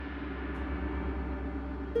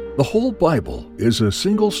The whole Bible is a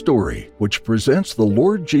single story which presents the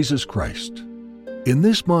Lord Jesus Christ. In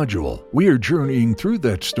this module, we are journeying through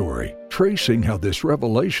that story, tracing how this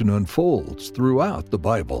revelation unfolds throughout the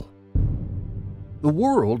Bible. The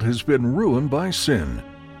world has been ruined by sin,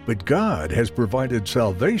 but God has provided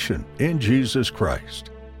salvation in Jesus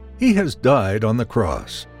Christ. He has died on the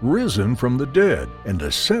cross, risen from the dead, and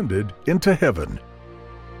ascended into heaven.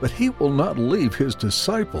 But He will not leave His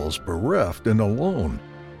disciples bereft and alone.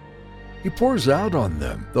 He pours out on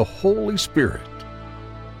them the Holy Spirit.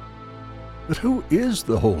 But who is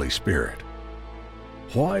the Holy Spirit?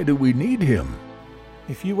 Why do we need Him?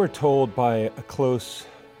 If you were told by a close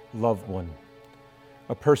loved one,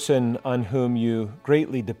 a person on whom you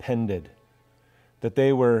greatly depended, that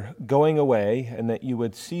they were going away and that you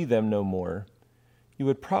would see them no more, you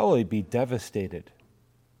would probably be devastated.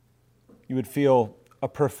 You would feel a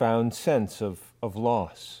profound sense of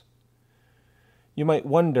loss. You might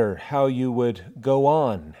wonder how you would go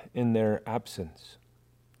on in their absence.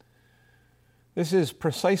 This is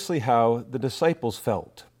precisely how the disciples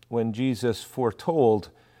felt when Jesus foretold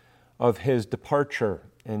of His departure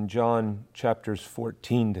in John chapters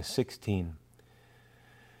 14 to 16.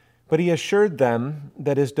 But He assured them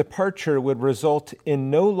that His departure would result in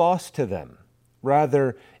no loss to them.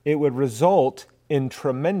 Rather, it would result in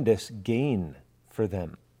tremendous gain for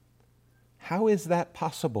them. How is that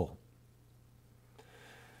possible?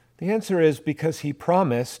 The answer is because He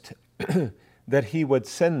promised that He would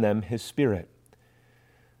send them His Spirit,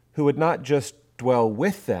 who would not just dwell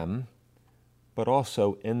with them, but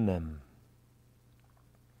also in them.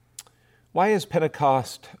 Why is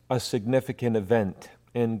Pentecost a significant event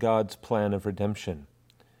in God's plan of redemption?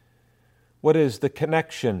 What is the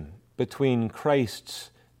connection between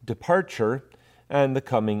Christ's departure and the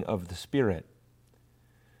coming of the Spirit?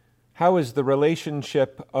 How is the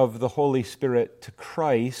relationship of the Holy Spirit to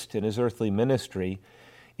Christ in His earthly ministry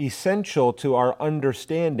essential to our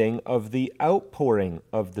understanding of the outpouring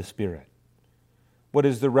of the Spirit? What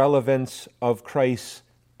is the relevance of Christ's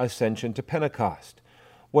ascension to Pentecost?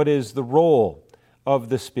 What is the role of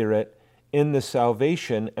the Spirit in the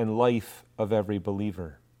salvation and life of every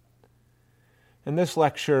believer? In this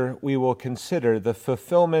lecture, we will consider the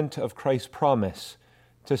fulfillment of Christ's promise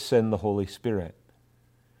to send the Holy Spirit.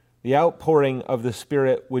 The outpouring of the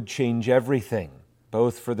Spirit would change everything,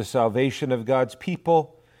 both for the salvation of God's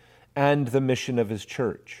people and the mission of His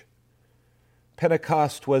church.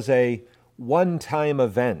 Pentecost was a one-time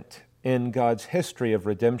event in God's history of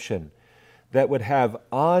redemption that would have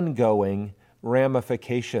ongoing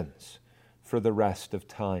ramifications for the rest of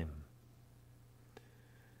time.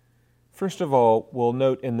 First of all, we'll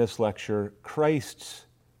note in this lecture Christ's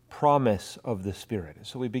promise of the Spirit.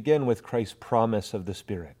 So we begin with Christ's promise of the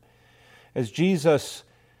Spirit. As Jesus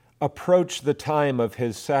approached the time of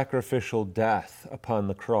His sacrificial death upon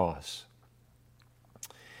the cross,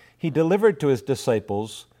 He delivered to His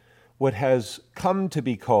disciples what has come to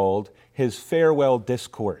be called His farewell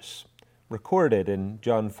discourse, recorded in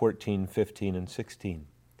John 14, 15, and 16.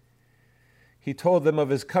 He told them of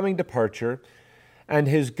His coming departure and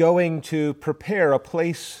His going to prepare a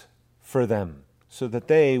place for them so that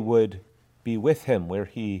they would be with Him where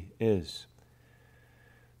He is.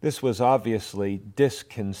 This was obviously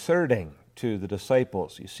disconcerting to the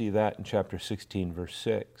disciples. You see that in chapter 16, verse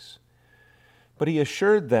 6. But He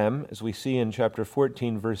assured them, as we see in chapter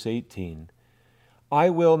 14, verse 18, "I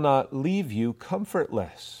will not leave you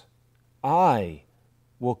comfortless. I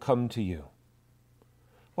will come to you."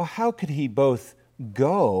 Well, how could He both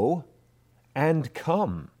go and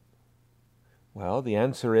come? Well, the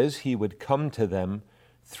answer is He would come to them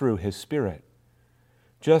through His Spirit.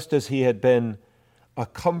 Just as He had been a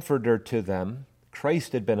comforter to them,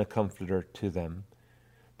 Christ had been a comforter to them,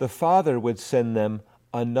 the Father would send them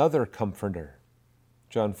another comforter.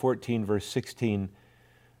 John 14, verse 16,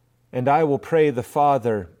 "And I will pray the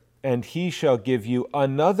Father, and He shall give you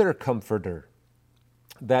another comforter,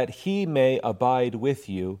 that He may abide with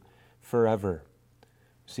you forever."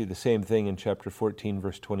 See the same thing in chapter 14,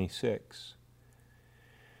 verse 26.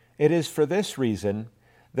 It is for this reason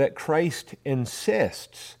that Christ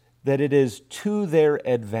insists that it is to their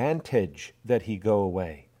advantage that He go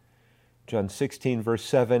away. John 16, verse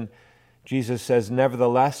 7, Jesus says,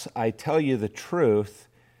 "Nevertheless, I tell you the truth,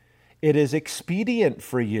 it is expedient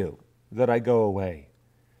for you that I go away.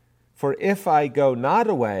 For if I go not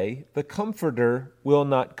away, the Comforter will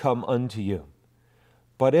not come unto you.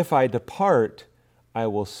 But if I depart, I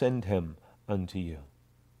will send Him unto you."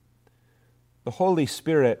 The Holy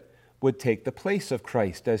Spirit would take the place of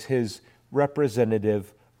Christ as His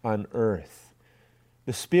representative on earth.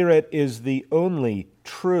 The Spirit is the only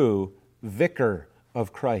true vicar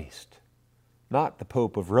of Christ, not the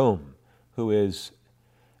Pope of Rome, who is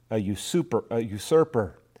a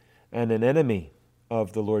usurper and an enemy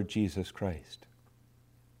of the Lord Jesus Christ.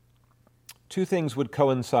 Two things would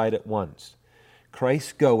coincide at once: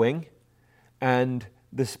 Christ going and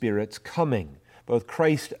the Spirit's coming, both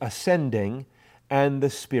Christ ascending and the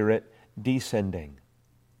Spirit descending.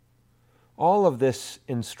 All of this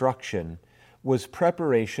instruction was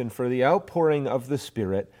preparation for the outpouring of the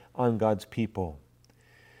Spirit on God's people.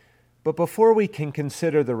 But before we can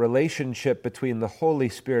consider the relationship between the Holy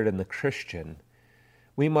Spirit and the Christian,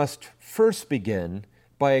 we must first begin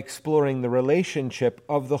by exploring the relationship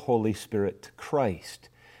of the Holy Spirit to Christ.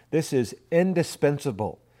 This is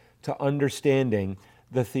indispensable to understanding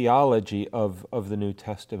the theology of the New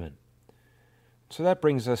Testament. So that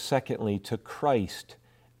brings us, secondly, to Christ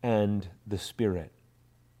and the Spirit.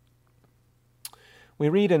 We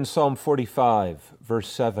read in Psalm 45, verse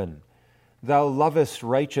 7, "Thou lovest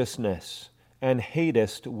righteousness and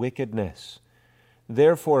hatest wickedness.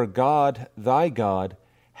 Therefore God, thy God,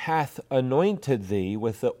 hath anointed thee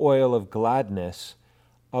with the oil of gladness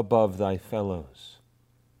above thy fellows."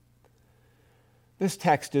 This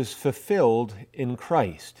text is fulfilled in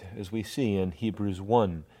Christ, as we see in Hebrews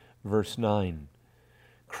 1, verse 9.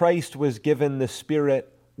 Christ was given the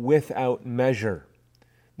Spirit without measure.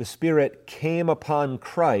 The Spirit came upon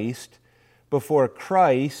Christ before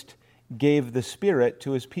Christ gave the Spirit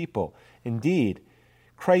to his people. Indeed,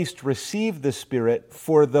 Christ received the Spirit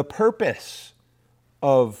for the purpose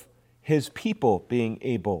of his people being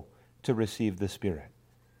able to receive the Spirit.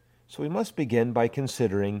 So we must begin by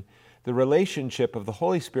considering the relationship of the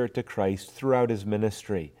Holy Spirit to Christ throughout his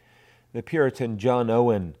ministry. The Puritan John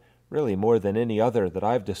Owen, really more than any other that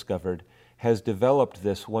I've discovered, has developed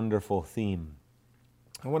this wonderful theme.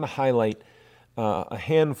 I want to highlight a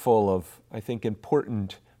handful of, I think,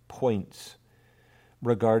 important points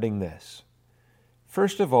regarding this.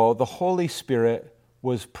 First of all, the Holy Spirit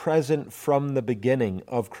was present from the beginning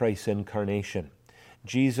of Christ's incarnation.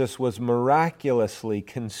 Jesus was miraculously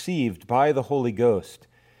conceived by the Holy Ghost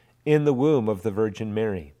in the womb of the Virgin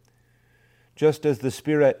Mary. Just as the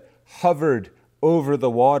Spirit hovered over the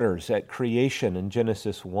waters at creation in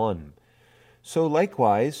Genesis 1, so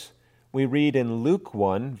likewise we read in Luke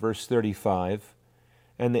 1, verse 35,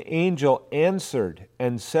 "And the angel answered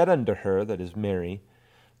and said unto her," that is Mary,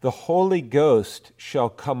 "The Holy Ghost shall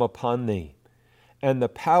come upon thee, and the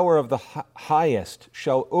power of the highest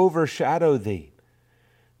shall overshadow thee.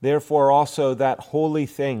 Therefore also that holy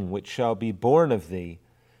thing which shall be born of thee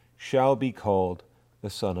shall be called the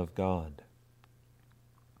Son of God."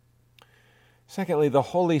 Secondly, the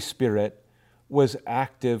Holy Spirit was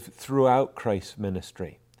active throughout Christ's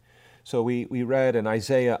ministry. So we read in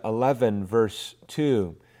Isaiah 11, verse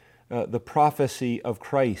 2, the prophecy of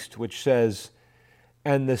Christ, which says,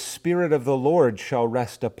 "And the Spirit of the Lord shall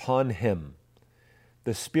rest upon him,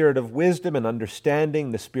 the Spirit of wisdom and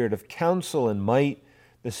understanding, the Spirit of counsel and might,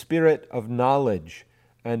 the Spirit of knowledge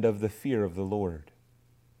and of the fear of the Lord."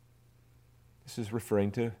 This is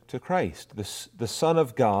referring to Christ. The Son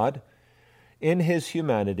of God, in his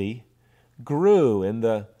humanity, grew in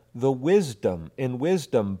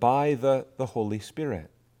wisdom by the Holy Spirit.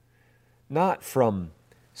 Not from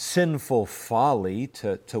sinful folly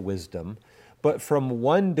to wisdom, but from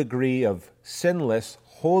one degree of sinless,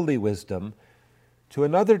 holy wisdom to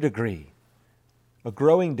another degree, a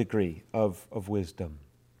growing degree of wisdom.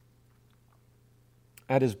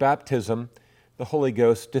 At his baptism, the Holy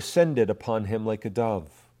Ghost descended upon him like a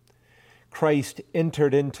dove. Christ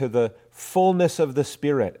entered into the fullness of the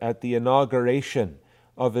Spirit at the inauguration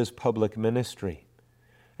of his public ministry.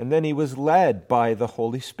 And then he was led by the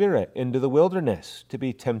Holy Spirit into the wilderness to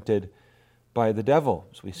be tempted by the devil,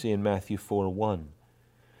 as we see in Matthew 4:1.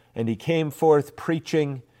 And he came forth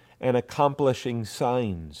preaching and accomplishing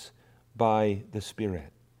signs by the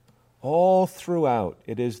Spirit. All throughout,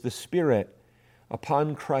 it is the Spirit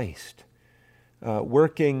upon Christ,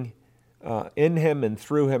 working in him and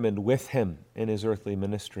through him and with him in his earthly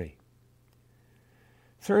ministry.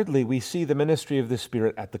 Thirdly, we see the ministry of the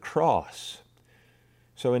Spirit at the cross.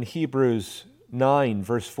 So in Hebrews 9,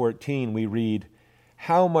 verse 14, we read,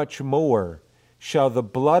 "How much more shall the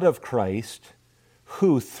blood of Christ,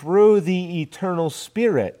 who through the eternal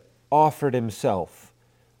Spirit offered himself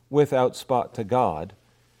without spot to God,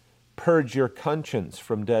 purge your conscience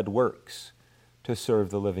from dead works to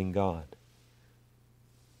serve the living God?"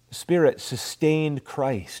 The Spirit sustained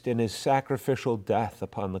Christ in his sacrificial death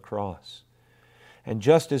upon the cross. And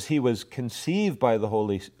just as he was conceived by the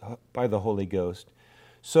Holy Ghost,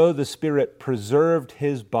 so the Spirit preserved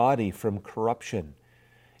his body from corruption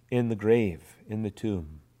in the grave, in the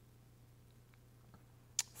tomb.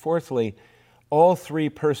 Fourthly, all three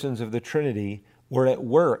persons of the Trinity were at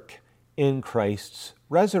work in Christ's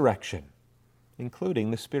resurrection, including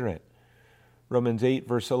the Spirit. Romans 8,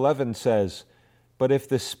 verse 11 says, "But if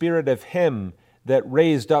the Spirit of him that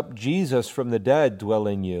raised up Jesus from the dead dwell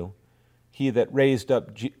in you, he that raised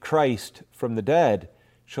up Christ from the dead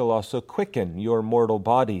shall also quicken your mortal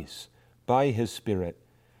bodies by his Spirit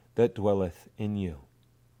that dwelleth in you."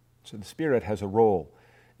 So the Spirit has a role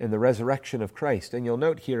in the resurrection of Christ. And you'll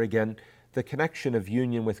note here again the connection of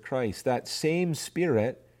union with Christ. That same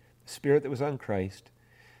Spirit, the Spirit that was on Christ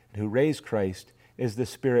and who raised Christ, is the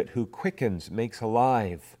Spirit who quickens, makes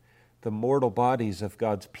alive the mortal bodies of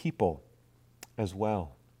God's people as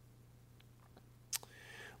well.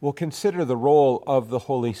 We'll consider the role of the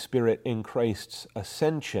Holy Spirit in Christ's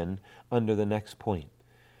ascension under the next point.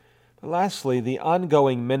 But lastly, the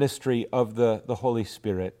ongoing ministry of the Holy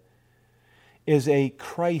Spirit is a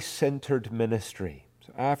Christ-centered ministry.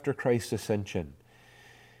 So after Christ's ascension,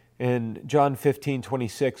 in John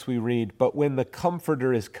 15:26 we read, "But when the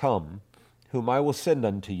Comforter is come, whom I will send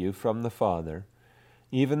unto you from the Father,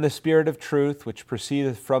 even the Spirit of truth, which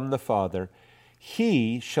proceedeth from the Father,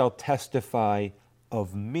 he shall testify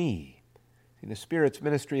of me." See, the Spirit's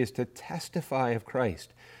ministry is to testify of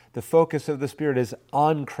Christ. The focus of the Spirit is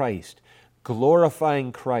on Christ,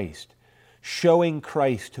 glorifying Christ, showing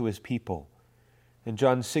Christ to his people. In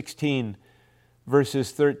John 16,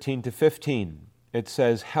 verses 13 to 15, it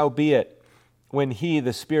says, "Howbeit, when he,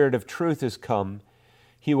 the Spirit of truth, is come,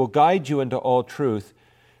 he will guide you into all truth,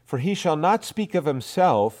 for he shall not speak of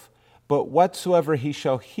himself, but whatsoever he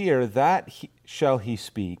shall hear, shall he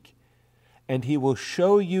speak, and he will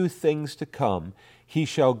show you things to come. He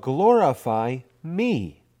shall glorify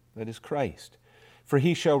me," that is Christ, "for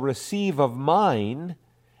he shall receive of mine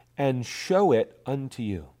and show it unto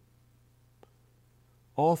you.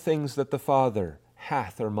 All things that the Father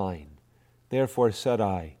hath are mine. Therefore said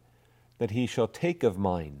I, that he shall take of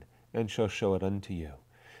mine and shall show it unto you."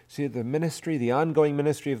 See, the ministry, the ongoing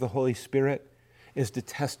ministry of the Holy Spirit is to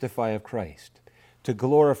testify of Christ, to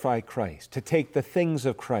glorify Christ, to take the things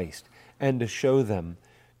of Christ and to show them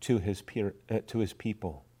to his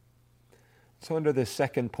people. So under this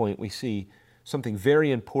second point, we see something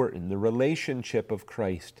very important, the relationship of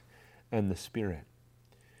Christ and the Spirit.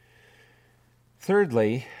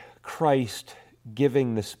 Thirdly, Christ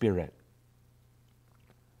giving the Spirit.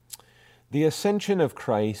 The ascension of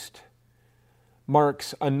Christ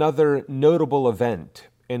marks another notable event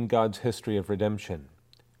in God's history of redemption.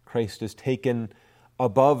 Christ is taken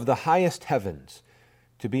above the highest heavens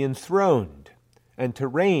to be enthroned and to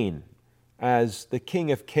reign as the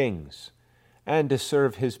King of Kings and to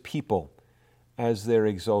serve his people as their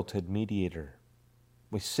exalted mediator.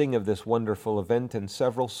 We sing of this wonderful event in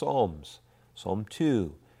several psalms, Psalm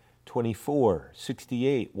 2, 24,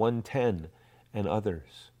 68, 110, and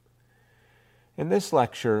others. In this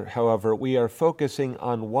lecture, however, we are focusing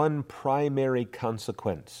on one primary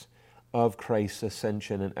consequence of Christ's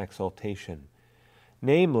ascension and exaltation,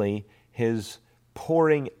 namely his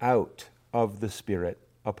pouring out of the Spirit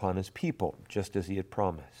upon his people, just as he had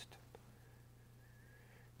promised.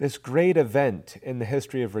 This great event in the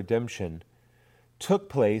history of redemption took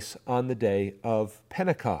place on the day of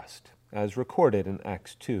Pentecost, as recorded in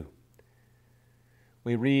Acts 2.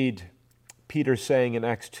 We read Peter saying in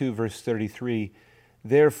Acts 2, verse 33,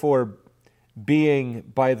 "Therefore, being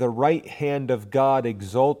by the right hand of God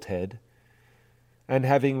exalted, and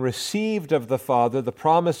having received of the Father the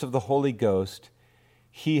promise of the Holy Ghost,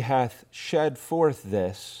 he hath shed forth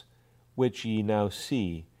this, which ye now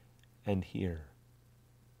see and hear."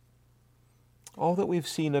 All that we've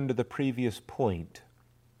seen under the previous point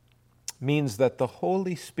means that the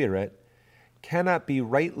Holy Spirit cannot be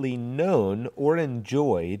rightly known or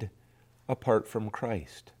enjoyed apart from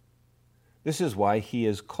Christ. This is why he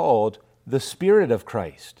is called the Spirit of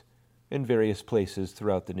Christ in various places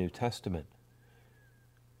throughout the New Testament.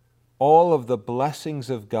 All of the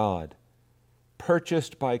blessings of God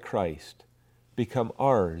purchased by Christ become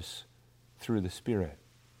ours through the Spirit.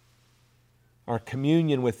 Our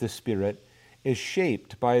communion with the Spirit is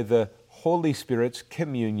shaped by the Holy Spirit's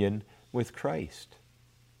communion with Christ.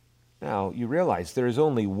 Now, you realize there is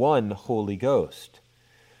only one Holy Ghost.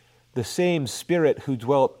 The same Spirit who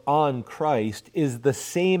dwelt on Christ is the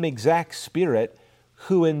same exact Spirit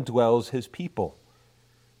who indwells his people.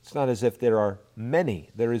 It's not as if there are many,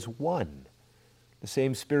 there is one. The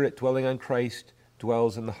same Spirit dwelling on Christ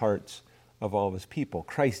dwells in the hearts of all of his people.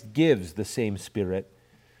 Christ gives the same Spirit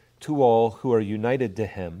to all who are united to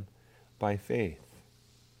him by faith.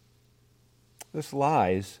 This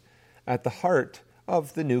lies at the heart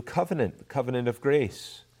of the new covenant, the covenant of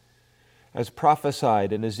grace. as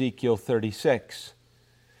prophesied in Ezekiel 36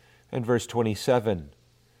 and verse 27.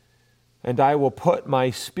 And I will put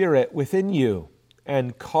my spirit within you,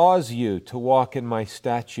 and cause you to walk in my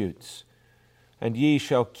statutes, and ye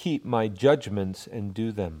shall keep my judgments and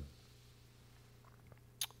do them.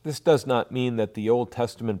 This does not mean that the Old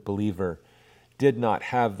Testament believer did not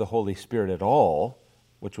have the Holy Spirit at all,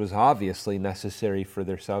 which was obviously necessary for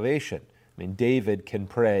their salvation. I mean, David can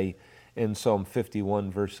pray in Psalm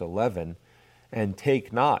 51, verse 11, and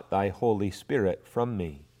take not thy Holy Spirit from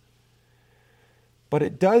me. But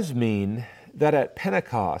it does mean that at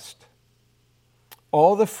Pentecost,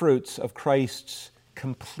 all the fruits of Christ's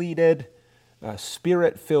completed,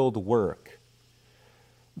 Spirit-filled work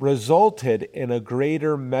resulted in a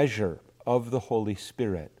greater measure of the Holy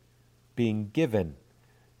Spirit being given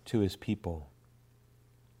to his people.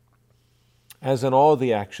 As in all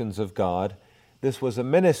the actions of God, this was a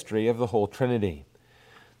ministry of the whole Trinity.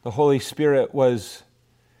 The Holy Spirit was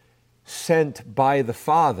sent by the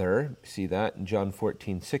Father, see that in John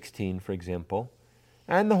 14:16, for example,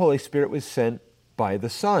 and the Holy Spirit was sent by the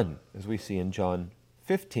Son, as we see in John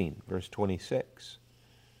 15, verse 26.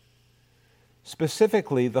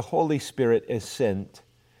 Specifically, the Holy Spirit is sent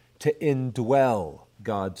to indwell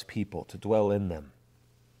God's people, to dwell in them.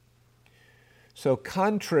 So,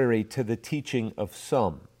 contrary to the teaching of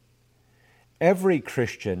some, every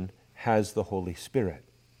Christian has the Holy Spirit.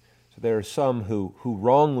 So there are some who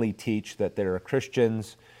wrongly teach that there are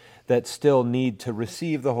Christians that still need to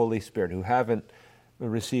receive the Holy Spirit, who haven't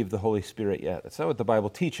received the Holy Spirit yet. That's not what the Bible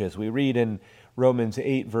teaches. We read in Romans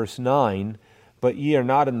 8, verse 9, "But ye are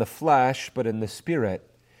not in the flesh, but in the Spirit,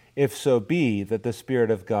 if so be that the Spirit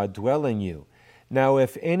of God dwell in you. Now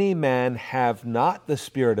if any man have not the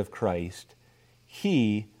Spirit of Christ,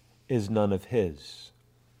 he is none of his."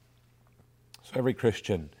 So every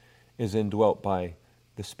Christian is indwelt by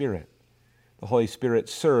the Spirit. The Holy Spirit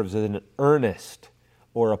serves as an earnest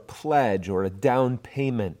or a pledge or a down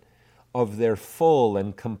payment of their full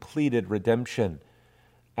and completed redemption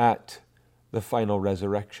at the final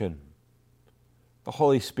resurrection. The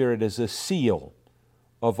Holy Spirit is a seal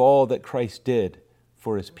of all that Christ did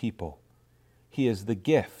for his people. He is the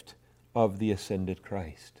gift of the ascended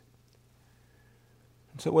Christ.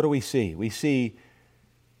 And so what do we see? We see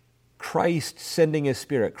Christ sending his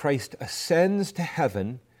Spirit. Christ ascends to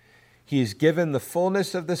heaven. He is given the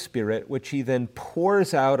fullness of the Spirit, which he then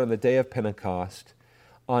pours out on the day of Pentecost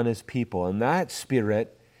on his people. And that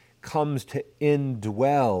Spirit comes to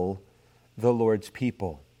indwell the Lord's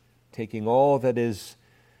people, taking all that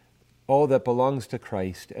belongs to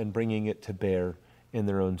Christ and bringing it to bear in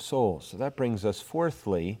their own souls. So that brings us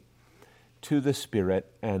fourthly to the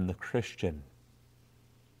Spirit and the Christian.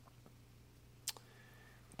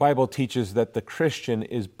 The Bible teaches that the Christian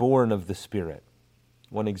is born of the Spirit.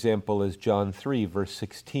 One example is John 3, verse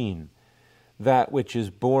 16. That which is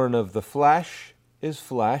born of the flesh is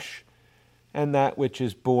flesh, and that which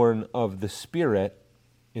is born of the Spirit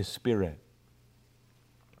is spirit.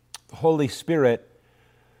 The Holy Spirit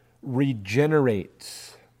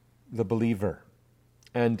regenerates the believer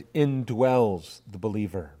and indwells the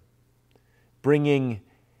believer, bringing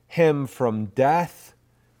him from death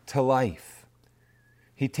to life.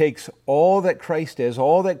 He takes all that Christ is,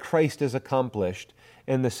 all that Christ has accomplished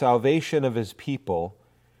in the salvation of his people,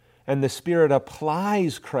 and the Spirit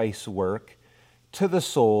applies Christ's work to the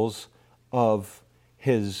souls of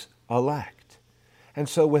his elect. And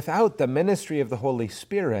so without the ministry of the Holy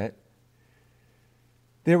Spirit,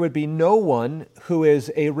 there would be no one who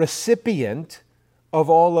is a recipient of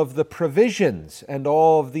all of the provisions and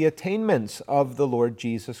all of the attainments of the Lord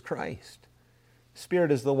Jesus Christ. The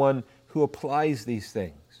Spirit is the one who applies these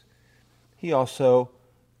things. He also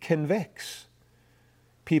convicts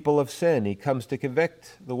people of sin. He comes to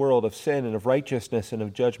convict the world of sin and of righteousness and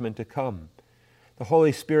of judgment to come. The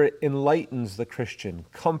Holy Spirit enlightens the Christian,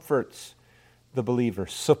 comforts the believer,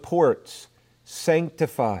 supports,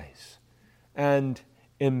 sanctifies, and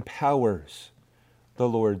empowers the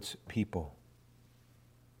Lord's people.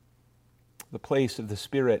 The place of the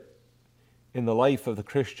Spirit in the life of the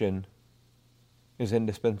Christian is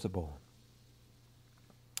indispensable.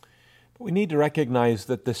 But we need to recognize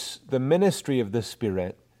that the ministry of the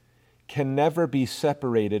Spirit can never be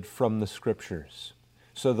separated from the Scriptures.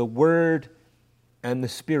 So the Word and the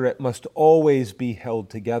Spirit must always be held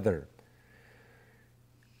together.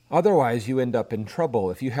 Otherwise, you end up in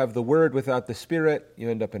trouble. If you have the Word without the Spirit, you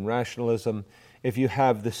end up in rationalism. If you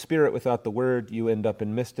have the Spirit without the Word, you end up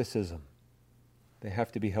in mysticism. They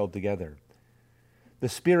have to be held together. The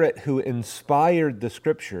Spirit who inspired the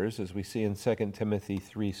Scriptures, as we see in 2 Timothy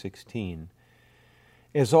 3:16,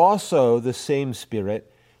 is also the same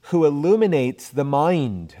Spirit who illuminates the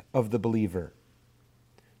mind of the believer,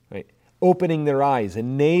 right? Opening their eyes,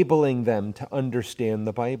 enabling them to understand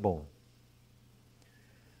the Bible.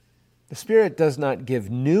 The Spirit does not give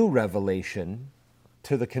new revelation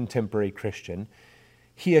to the contemporary Christian.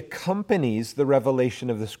 He accompanies the revelation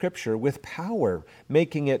of the Scripture with power,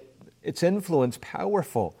 making its influence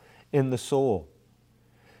powerful in the soul.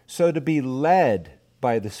 So to be led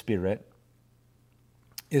by the Spirit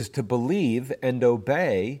is to believe and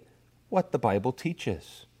obey what the Bible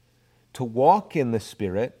teaches. To walk in the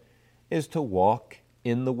Spirit is to walk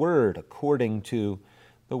in the Word, according to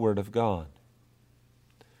the Word of God.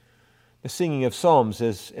 The singing of psalms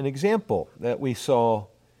is an example that we saw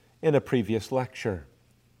in a previous lecture.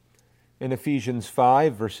 In Ephesians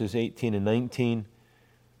 5, verses 18 and 19,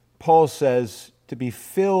 Paul says to be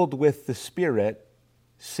filled with the Spirit,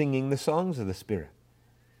 singing the songs of the Spirit.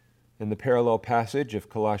 In the parallel passage of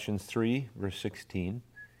Colossians 3, verse 16,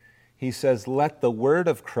 he says, "Let the word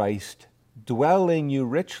of Christ dwell in you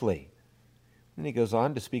richly." And he goes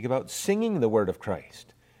on to speak about singing the word of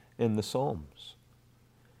Christ in the Psalms.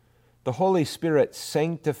 The Holy Spirit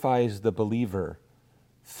sanctifies the believer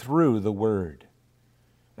through the Word.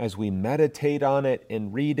 As we meditate on it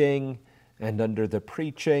in reading and under the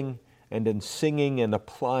preaching and in singing and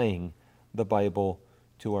applying the Bible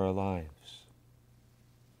to our lives.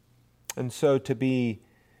 And so to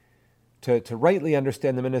rightly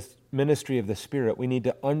understand the ministry of the Spirit, we need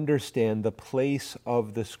to understand the place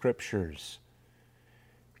of the Scriptures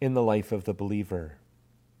in the life of the believer.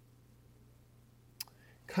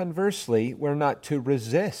 Conversely, we're not to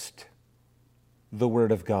resist the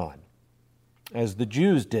Word of God, as the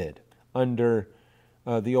Jews did under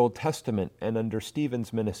the Old Testament and under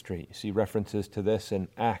Stephen's ministry. You see references to this in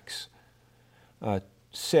Acts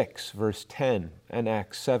 6, verse 10, and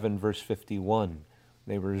Acts 7, verse 51.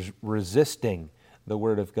 They were resisting the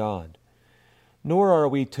Word of God. Nor are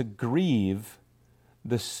we to grieve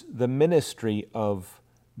the ministry of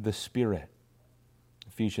the Spirit.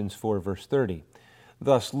 Ephesians 4, verse 30.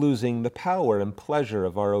 Thus losing the power and pleasure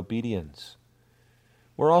of our obedience.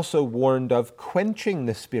 We're also warned of quenching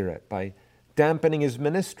the Spirit by dampening His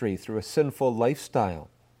ministry through a sinful lifestyle,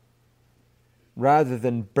 rather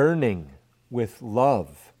than burning with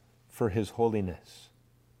love for His holiness.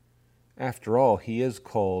 After all, He is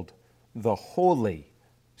called the Holy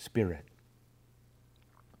Spirit.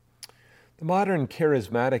 The modern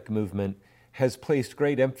charismatic movement has placed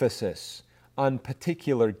great emphasis on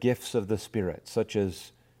particular gifts of the Spirit, such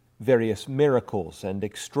as various miracles and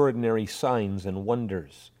extraordinary signs and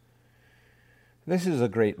wonders. This is a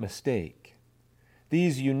great mistake.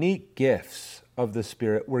 These unique gifts of the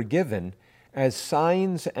Spirit were given as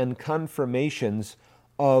signs and confirmations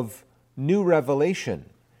of new revelation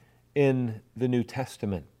in the New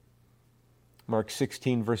Testament. Mark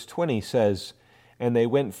 16, verse 20 says, "And they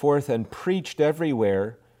went forth and preached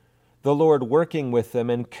everywhere, the Lord working with them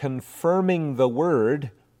and confirming the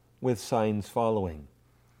word with signs following."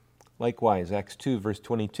 Likewise, Acts 2, verse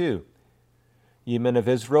 22, "Ye men of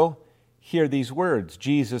Israel, hear these words,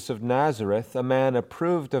 Jesus of Nazareth, a man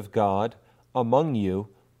approved of God among you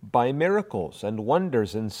by miracles and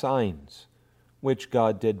wonders and signs, which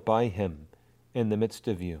God did by him in the midst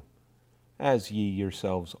of you, as ye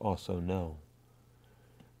yourselves also know."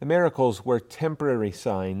 The miracles were temporary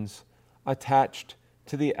signs attached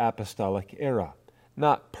to the apostolic era,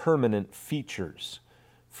 not permanent features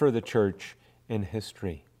for the church in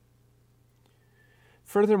history.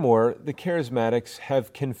 Furthermore, the charismatics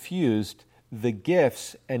have confused the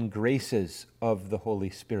gifts and graces of the Holy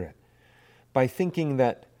Spirit by thinking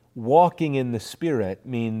that walking in the Spirit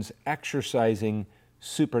means exercising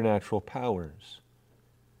supernatural powers.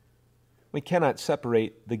 We cannot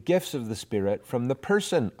separate the gifts of the Spirit from the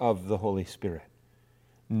person of the Holy Spirit,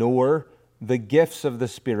 nor the gifts of the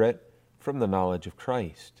Spirit from the knowledge of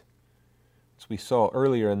Christ. As we saw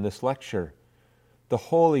earlier in this lecture, the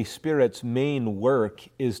Holy Spirit's main work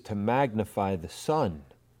is to magnify the Son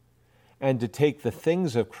and to take the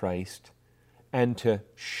things of Christ and to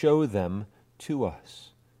show them to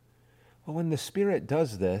us. But when the Spirit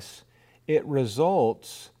does this, it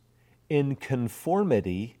results in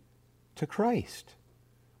conformity to Christ.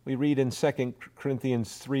 We read in 2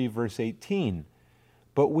 Corinthians 3, verse 18,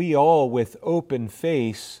 "But we all with open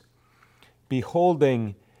face,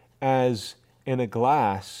 beholding as in a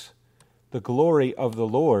glass the glory of the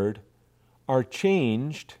Lord, are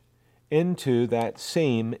changed into that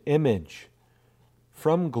same image,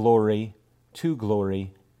 from glory to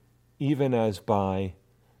glory, even as by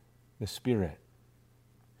the Spirit."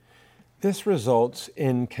 This results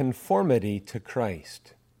in conformity to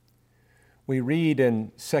Christ. We read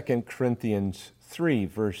in 2 Corinthians 3,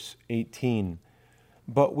 verse 18.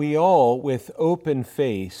 But we all, with open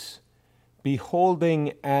face,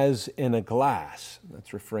 beholding as in a glass,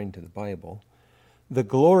 that's referring to the Bible, the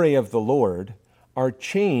glory of the Lord, are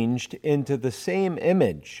changed into the same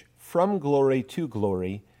image from glory to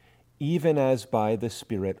glory, even as by the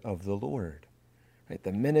Spirit of the Lord. Right?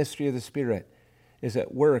 The ministry of the Spirit is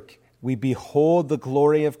at work. We behold the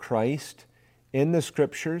glory of Christ in the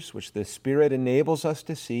Scriptures, which the Spirit enables us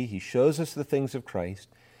to see. He shows us the things of Christ,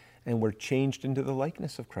 and we're changed into the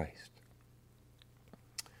likeness of Christ.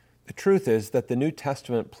 The truth is that the New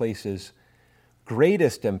Testament places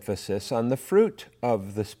greatest emphasis on the fruit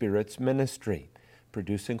of the Spirit's ministry,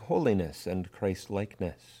 producing holiness and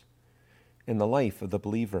Christ-likeness in the life of the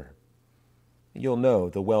believer. You'll know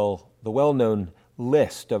the well-known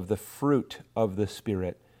list of the fruit of the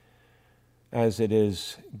Spirit as it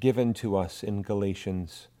is given to us in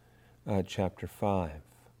Galatians chapter 5.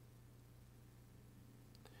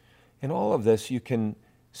 In all of this, you can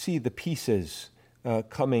see the pieces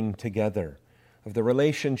coming together of the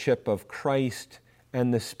relationship of Christ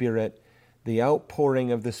and the Spirit, the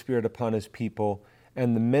outpouring of the Spirit upon His people,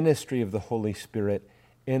 and the ministry of the Holy Spirit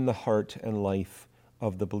in the heart and life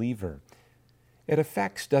of the believer. It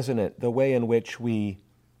affects, doesn't it, the way in which we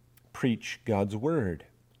preach God's Word.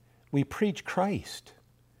 We preach Christ.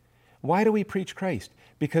 Why do we preach Christ?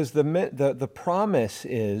 Because the promise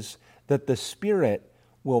is that the Spirit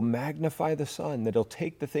will magnify the Son, that He'll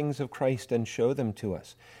take the things of Christ and show them to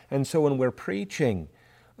us. And so when we're preaching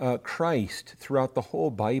Christ throughout the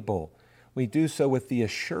whole Bible, we do so with the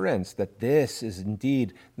assurance that this is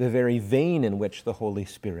indeed the very vein in which the Holy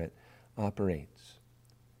Spirit operates.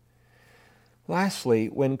 Lastly,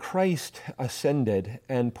 when Christ ascended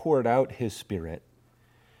and poured out His Spirit,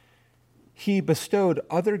 He bestowed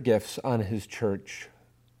other gifts on His church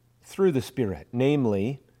through the Spirit,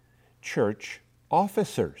 namely church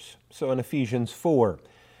officers. So in Ephesians 4,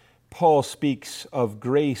 Paul speaks of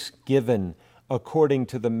grace given according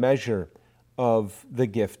to the measure of the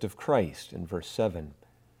gift of Christ in verse 7.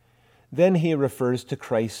 Then he refers to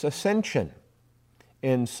Christ's ascension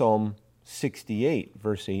in Psalm 68,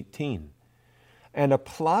 verse 18, and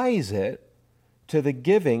applies it to the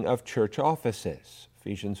giving of church offices.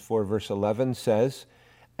 Ephesians 4, verse 11 says,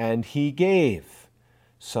 "And He gave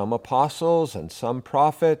some apostles, and some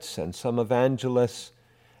prophets, and some evangelists,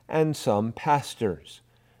 and some pastors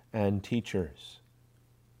and teachers."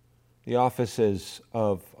 The offices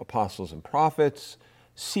of apostles and prophets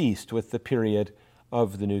ceased with the period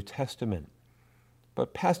of the New Testament,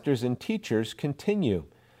 but pastors and teachers continue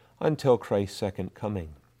until Christ's second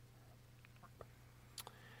coming.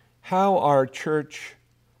 How are church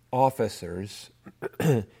officers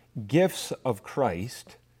gifts of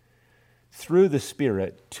Christ through the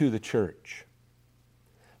Spirit to the church?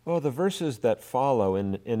 Well, the verses that follow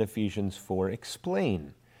in Ephesians 4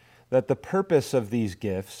 explain that the purpose of these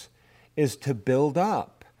gifts is to build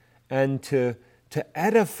up and to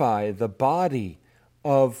edify the body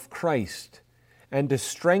of Christ and to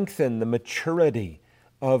strengthen the maturity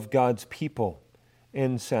of God's people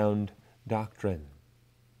in sound doctrine.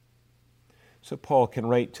 So Paul can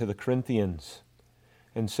write to the Corinthians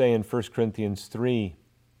and say in 1 Corinthians 3,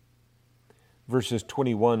 verses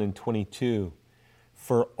 21 and 22,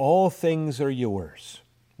 "For all things are yours,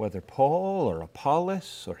 whether Paul or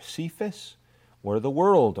Apollos or Cephas, or the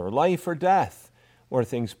world, or life or death, or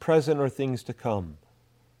things present or things to come.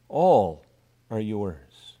 All are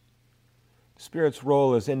yours." The Spirit's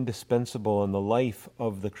role is indispensable in the life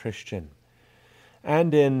of the Christian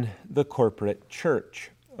and in the corporate church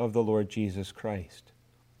of the Lord Jesus Christ.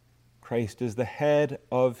 Christ is the head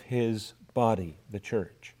of His body, the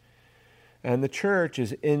church, and the church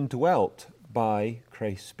is indwelt by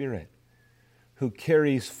Christ's Spirit, who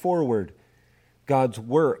carries forward God's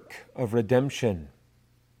work of redemption,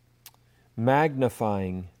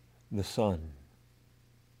 magnifying the Son.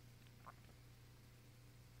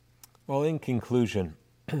 Well, in conclusion,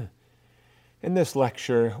 in this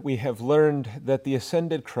lecture, we have learned that the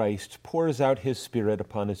ascended Christ pours out His Spirit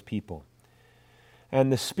upon His people,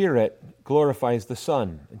 and the Spirit glorifies the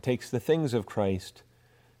Son and takes the things of Christ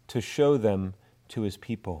to show them to His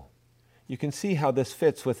people. You can see how this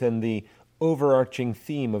fits within the overarching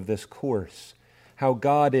theme of this course, how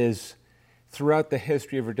God is, throughout the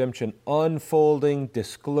history of redemption, unfolding,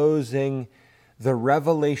 disclosing the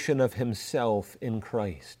revelation of Himself in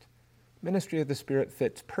Christ. Ministry of the Spirit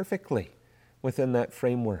fits perfectly within that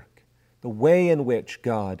framework, the way in which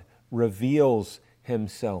God reveals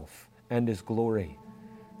Himself and His glory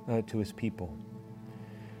to His people.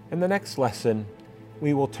 In the next lesson,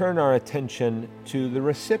 we will turn our attention to the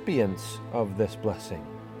recipients of this blessing.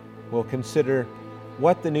 We'll consider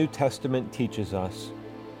what the New Testament teaches us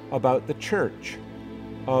about the church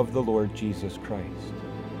of the Lord Jesus Christ.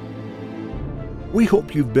 We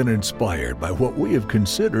hope you've been inspired by what we have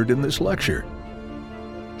considered in this lecture.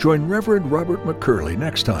 Join Reverend Robert McCurley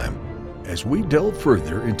next time as we delve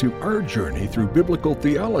further into our journey through biblical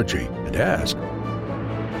theology and ask,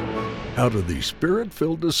 how do these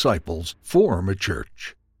Spirit-filled disciples form a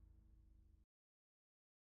church?